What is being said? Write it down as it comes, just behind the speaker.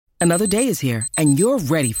Another day is here, and you're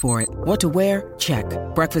ready for it. What to wear? Check.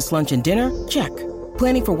 Breakfast, lunch, and dinner? Check.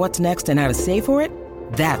 Planning for what's next and how to save for it?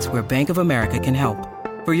 That's where Bank of America can help.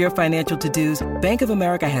 For your financial to-dos, Bank of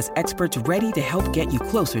America has experts ready to help get you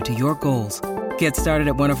closer to your goals. Get started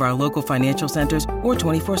at one of our local financial centers or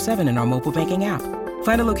 24/7 in our mobile banking app.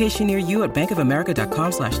 Find a location near you at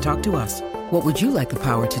bankofamerica.com/talktous. What would you like the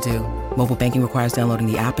power to do? Mobile banking requires downloading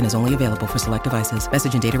the app and is only available for select devices.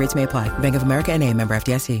 Message and data rates may apply. Bank of America N.A., member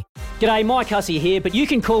FDIC. G'day, Mike Hussey here, but you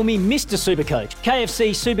can call me Mr. Supercoach. KFC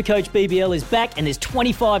Supercoach BBL is back and there's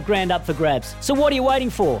 25 grand up for grabs. So what are you waiting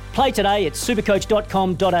for? Play today at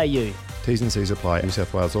supercoach.com.au. T's and C's apply. New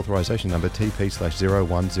South Wales authorisation number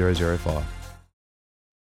TP/01005.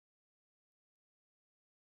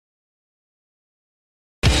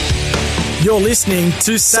 You're listening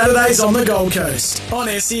to Saturdays on the Gold Coast on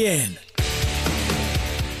SEN.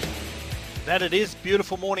 That it is.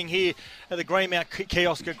 Beautiful morning here at the Greenmount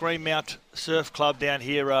Kiosk at Greenmount Surf Club down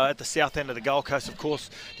here at the south end of the Gold Coast. Of course,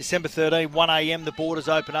 December 13, 1 a.m, the borders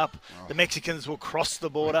open up. The Mexicans will cross the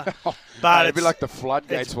border. But it'll be like the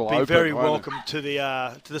floodgates will open. Be very welcome to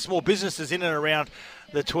the small businesses in and around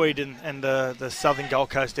the Tweed and the southern Gold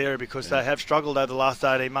Coast area, because they have struggled over the last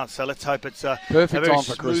 18 months. So let's hope it's a very time for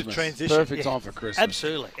smooth Christmas. transition. Perfect time for Christmas.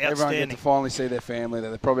 Absolutely. Everyone Outstanding. get to finally see their family that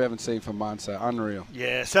they probably haven't seen for months. So unreal.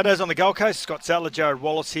 Yeah, Saturdays on the Gold Coast. Scott Sattler, Jared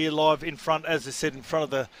Wallace here live in front, as I said, in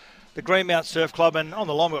front of the Greenmount Surf Club. And on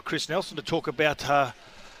the line we've got Chris Nelson to talk about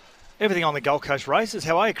everything on the Gold Coast races.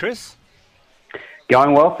 How are you, Chris?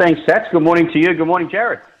 Going well, thanks, Sats. Good morning to you. Good morning,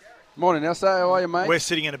 Jared. Morning, Elsa. How are you, mate? We're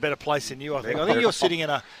sitting in a better place than you, I think. I think you're sitting in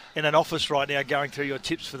an office right now going through your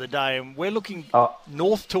tips for the day, and we're looking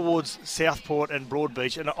north towards Southport and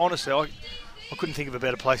Broadbeach, and honestly, I couldn't think of a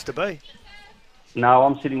better place to be. No,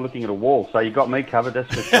 I'm sitting looking at a wall, so you got me covered,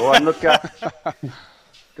 that's for sure. And look,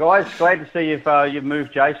 guys, glad to see you've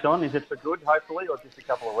moved Jace on. Is it for good, hopefully, or just a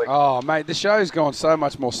couple of weeks? Oh, mate, the show's gone so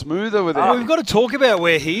much more smoother with it. We've got to talk about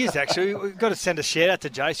where he is, actually. We've got to send a shout out to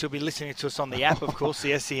Jace. He'll be listening to us on the app, of course,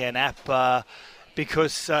 the SEN app,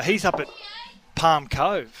 because he's up at Palm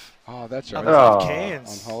Cove. Oh, that's right. Up in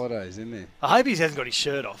Cairns. On holidays, isn't he? I hope he hasn't got his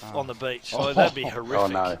shirt off on the beach. So that'd be horrific. Oh,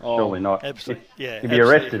 no, surely not. Absolutely, You'd be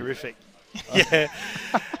arrested. Horrific. Yeah.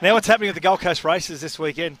 Now, what's happening at the Gold Coast races this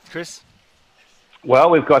weekend, Chris? Well,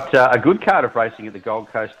 we've got a good card of racing at the Gold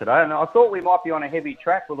Coast today, and I thought we might be on a heavy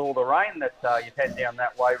track with all the rain that you've had down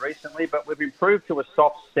that way recently, but we've improved to a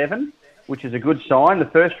soft 7, which is a good sign. The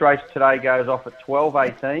first race today goes off at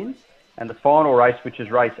 12:18, and the final race, which is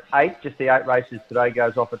race 8, just the 8 races today,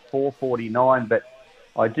 goes off at 4:49, but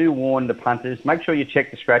I do warn the punters, make sure you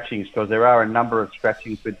check the scratchings, because there are a number of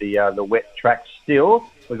scratchings with the wet track still.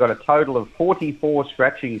 We've got a total of 44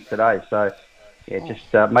 scratchings today, so yeah,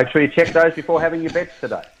 just make sure you check those before having your bets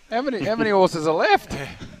today. How many horses are left?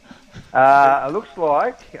 It looks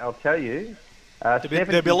like, I'll tell you,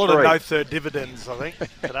 there'll be a lot of no-third dividends, I think,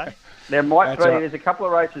 today. There might be. There's a couple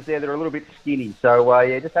of races there that are a little bit skinny. So,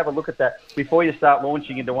 yeah, just have a look at that before you start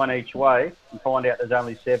launching into one each way and find out there's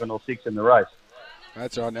only 7 or 6 in the race.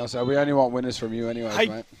 That's right, Nelson. We only want winners from you anyways, hey,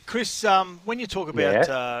 mate. Chris, when you talk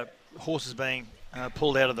about horses being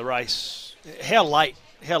pulled out of the race, how late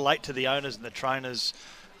to the owners and the trainers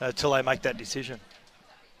till they make that decision?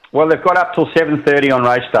 Well, they've got up till 7:30 on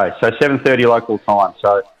race day, so 7:30 local time.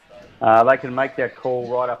 So they can make that call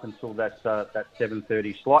right up until that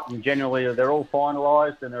 7:30 slot. And generally, they're all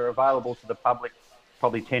finalised and they're available to the public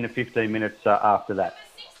probably 10 to 15 minutes after that.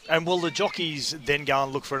 And will the jockeys then go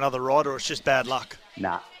and look for another rider, or it's just bad luck?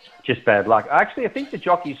 Nah, just bad luck. Actually, I think the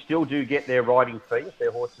jockeys still do get their riding fee if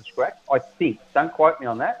their horse is scratched. I think. Don't quote me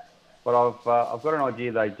on that. But I've got an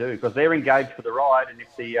idea they do, because they're engaged for the ride, and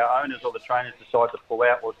if the owners or the trainers decide to pull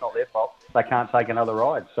out, well, it's not their fault. They can't take another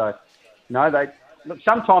ride. So, no, look,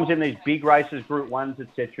 sometimes in these big races, Group 1s,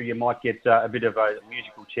 etc., you might get a bit of a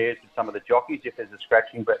musical chairs with some of the jockeys if there's a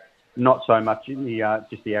scratching, but not so much in the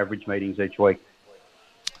just the average meetings each week.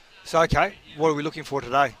 So, okay, what are we looking for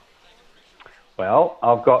today? Well,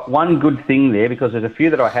 I've got one good thing there, because there's a few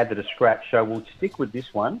that I had that are scratched, so we'll stick with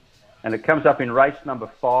this one. And it comes up in race number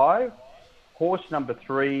 5, horse number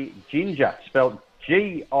 3, Ginger, spelled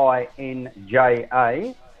Ginja,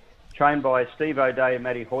 trained by Steve O'Day and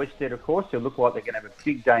Matty Hoisted, of course. They look like they're going to have a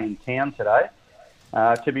big day in town today.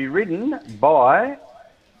 To be ridden by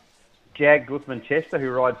Jag Guthmann-Chester, who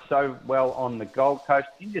rides so well on the Gold Coast.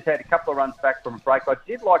 Ginger's had a couple of runs back from a break. I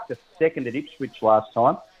did like the second at Ipswich last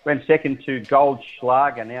time. Went second to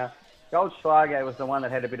Goldschlager. Now, Goldschlager was the one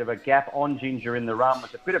that had a bit of a gap on Ginger in the run. It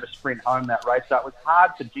was a bit of a sprint home that race, so it was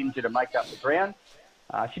hard for Ginger to make up the ground.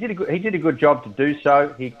 He did a good job to do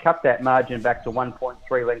so. He cut that margin back to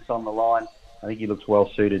 1.3 lengths on the line. I think he looks well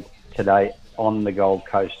suited today on the Gold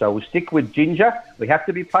Coast. So we'll stick with Ginger. We have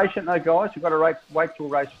to be patient, though, guys. We've got to wait till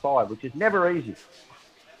race 5, which is never easy.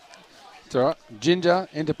 It's all right. Ginger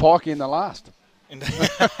into Pikey in the last.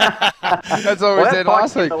 That's all we said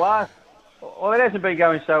last week. Well, it hasn't been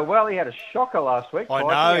going so well. He had a shocker last week. I Pikey.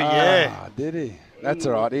 know, yeah. Ah, did he? That's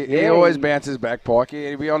all right. He always bounces back, Pikey.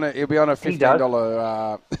 He'll be on a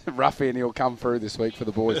 $15 roughie, and he'll come through this week for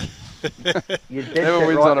the boys. You're dead Never set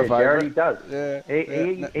wins right on a there, favourite. Jared. He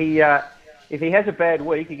does. Yeah. If he has a bad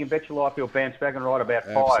week, you can bet your life he'll bounce back and ride about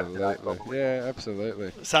 5. Absolutely. Yeah,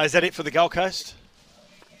 absolutely. So is that it for the Gold Coast?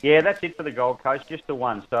 Yeah, that's it for the Gold Coast. Just the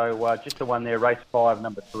one. So just the one there. Race 5,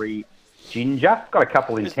 number 3, Ginger. Got a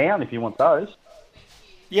couple in town if you want those.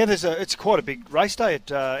 Yeah, it's quite a big race day.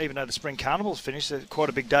 Even though the Spring Carnival's finished, it's quite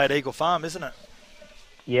a big day at Eagle Farm, isn't it?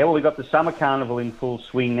 Yeah, well, we've got the Summer Carnival in full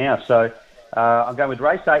swing now. So I'm going with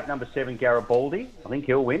race 8, number 7, Garibaldi. I think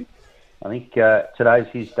he'll win. I think today's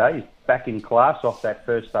his day. He's back in class off that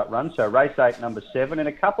first up run. So race 8, number 7. And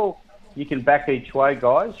a couple you can back each way,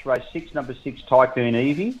 guys. Race 6, number 6, Tycoon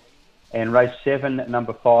Evie. And race 7,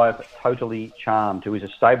 number 5, Totally Charmed, who is a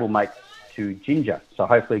stablemate to Ginger. So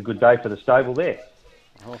hopefully a good day for the stable there.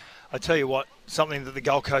 I tell you what, something that the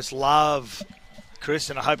Gold Coast love,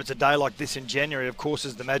 Chris, and I hope it's a day like this in January, of course,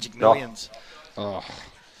 is the Magic Millions. Oh.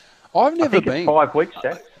 I've never I think been. It's 5 weeks,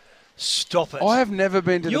 Seth. Stop it. I have never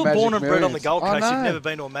been to You're the Magic born and bred on the Millions. Gold I Coast. You've know. never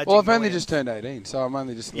been to a Magic Well, I've only Millions. just turned 18, so I'm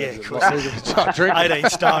only just... Yeah, legal correct. to drink. 18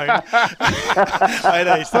 stone.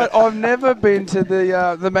 18 stone. But I've never been to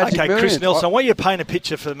the Magic Okay, Millions. Chris Nelson, I want you to paint a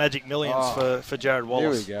picture for the Magic Millions for Jared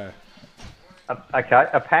Wallace. Here we go. Okay,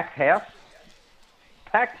 a packed house.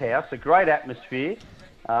 A great atmosphere.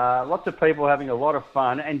 Lots of people having a lot of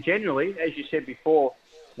fun. And generally, as you said before,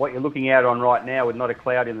 what you're looking out on right now with not a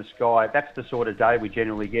cloud in the sky, that's the sort of day we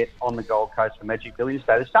generally get on the Gold Coast for Magic Millions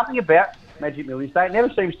Day. There's something about Magic Millions Day. It never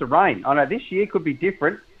seems to rain. I know this year could be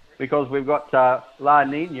different because we've got La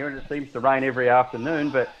Nina and it seems to rain every afternoon.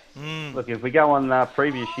 But look, if we go on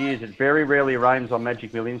previous years, it very rarely rains on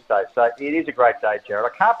Magic Millions Day. So it is a great day, Jared.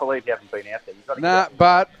 I can't believe you haven't been out there. You've got to get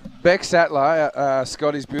But Beck Sattler,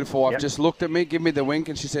 Scotty's beautiful wife, Yep. just looked at me, give me the wink,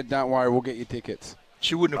 and she said, "Don't worry, we'll get you tickets."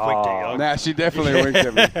 She wouldn't have winked at you. No, she definitely winked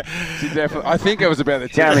at me. She definitely. I think it was about the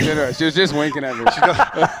tickets. Anyway, she was just winking at me.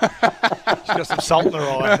 She's got some salt in her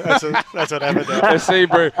eye. That's what happened there. The sea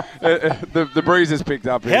breeze, the breeze has picked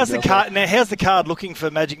up. How's the card? Now, how's the card looking for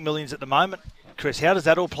Magic Millions at the moment, Chris? How does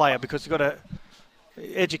that all play out? Because you've got to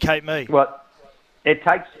educate me. Well, it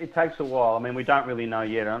takes a while. I mean, we don't really know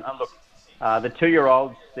yet. And look, the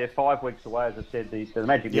 2-year-olds, they're 5 weeks away. As I said, the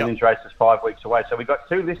Magic Millions race is 5 weeks away. So we've got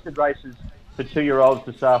 2 listed races for 2-year-olds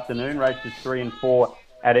this afternoon, races 3 and 4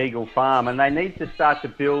 at Eagle Farm. And they need to start to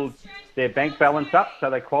build their bank balance up so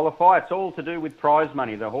they qualify. It's all to do with prize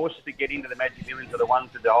money. The horses that get into the Magic Millions are the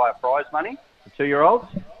ones with the higher prize money, the 2-year-olds.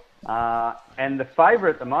 And the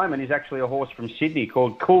favourite at the moment is actually a horse from Sydney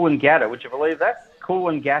called Coolangatta. Would you believe that?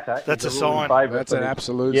 Coolangatta. That's is a the ruling sign. favourite. That's an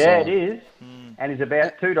absolute Yeah, sign. it is. And is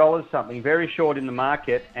about $2 something. Very short in the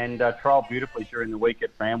market and trialled beautifully during the week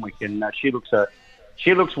at Framwick. And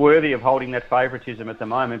she looks worthy of holding that favouritism at the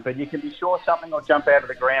moment. But you can be sure something will jump out of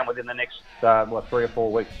the ground within the next 3 or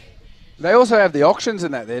 4 weeks. They also have the auctions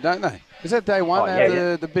in that there, don't they? Is that day one? Oh, they have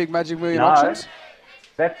yeah. the big Magic Million No. auctions?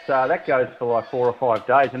 That goes for like 4 or 5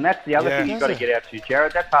 days, and that's the other thing you've got to get out to,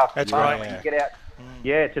 Jared. That's half the That's fun. right. You get out,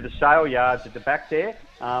 to the sale yards at the back there,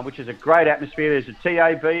 which is a great atmosphere. There's a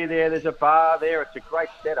TAB there, there's a bar there. It's a great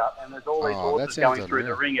setup, and there's all these horses that sounds going through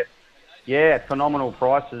the unreal. ring at phenomenal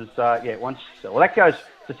prices. That goes.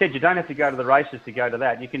 As I said, you don't have to go to the races to go to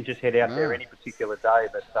that. You can just head out there any particular day.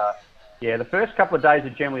 But the first couple of days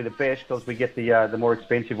are generally the best because we get the more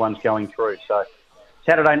expensive ones going through. So.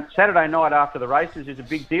 Saturday night after the races is a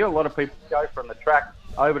big deal. A lot of people go from the track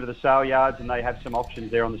over to the sale yards and they have some auctions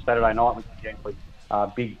there on the Saturday night, which is generally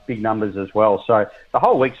big numbers as well. So the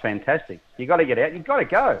whole week's fantastic. You've got to get out. You've got to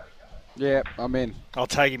go. Yeah, I'm in. I'll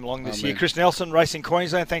take him along this year. in. Chris Nelson, Racing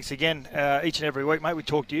Queensland, thanks again each and every week, mate. We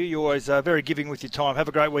talk to you. You're always very giving with your time. Have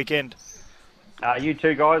a great weekend. You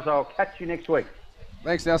two guys, I'll catch you next week.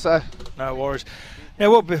 Thanks, Nelson. No worries. Now,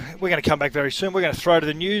 we're going to come back very soon. We're going to throw to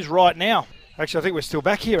the news right now. Actually, I think we're still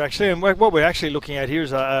back here, actually. And what we're actually looking at here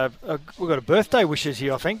is we've got a birthday wishes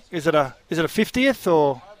here, I think. Is it a 50th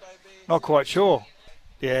or not quite sure?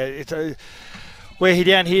 Yeah, we're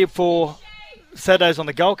down here for Saturdays on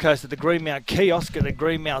the Gold Coast at the Greenmount Kiosk at the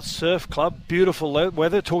Greenmount Surf Club. Beautiful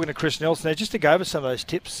weather. Talking to Chris Nelson there just to go over some of those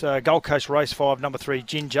tips. Gold Coast Race 5, number 3,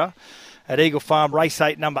 Ginger. At Eagle Farm, Race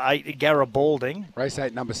 8, number 8, Garibaldi. Race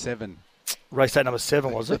 8, number 7. Race 8, number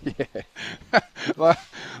 7, was it? Yeah.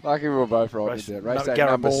 Lucky we were both right with that. Race 8,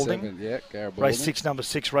 number 7. Yeah, Garibaldi. Race 6, number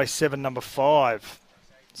 6. Race 7, number 5.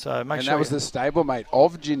 So make sure. And that was the stablemate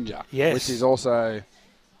of Ginger. Yes. Which is also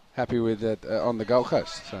happy with it on the Gold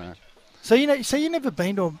Coast. So you've never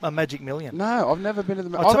been to a Magic Million? No, I've never been to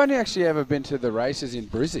the. I've only actually ever been to the races in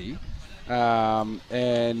Brizzy,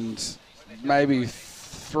 and maybe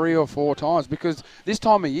 3 or 4 times, because this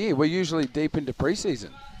time of year we're usually deep into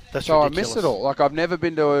pre-season. That's so ridiculous. I miss it all. Like, I've never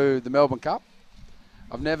been to the Melbourne Cup.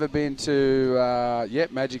 I've never been to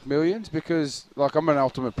Magic Millions, because like I'm an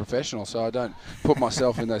ultimate professional, so I don't put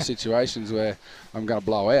myself in those situations where I'm going to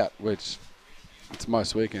blow out, which it's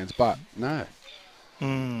most weekends. But no.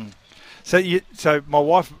 So my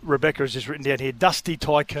wife Rebecca has just written down here, Dusty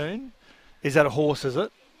Tycoon. Is that a horse? Is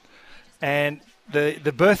it? And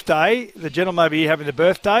the birthday, the gentleman over here having the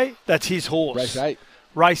birthday, that's his horse. Race 8.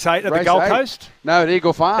 Race 8 at the Gold Coast? No, at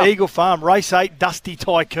Eagle Farm. Eagle Farm, Race 8, Dusty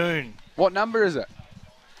Tycoon. What number is it?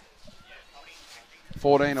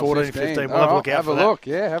 14 or 15. We'll have a look out have for a that. look.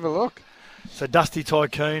 Yeah, have a look. So Dusty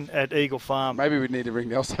Tycoon at Eagle Farm. Maybe we need to ring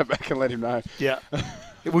Nelson back and let him know. Yeah.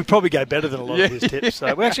 We probably go better than a lot of his tips.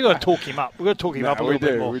 So we actually got to talk him up. We've got to talk him up a little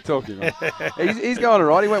bit more. We talk him up. he's going all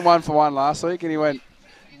right. He went 1 for 1 last week, and he went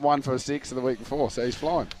 1 for 6 the week before, so he's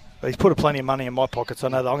flying. He's put plenty of money in my pockets. I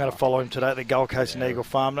know that I'm going to follow him today at the Gold Coast and Eagle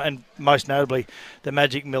Farm, and most notably the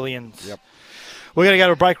Magic Millions. Yep. We're going to go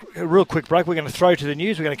to a break, a real quick break. We're going to throw to the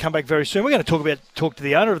news. We're going to come back very soon. We're going to talk to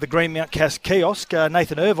the owner of the Greenmount Kiosk,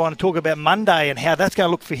 Nathan Irvine, and talk about Monday and how that's going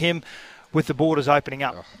to look for him with the borders opening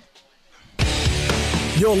up.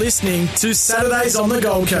 You're listening to Saturdays on the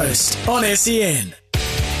Gold Coast on SEN.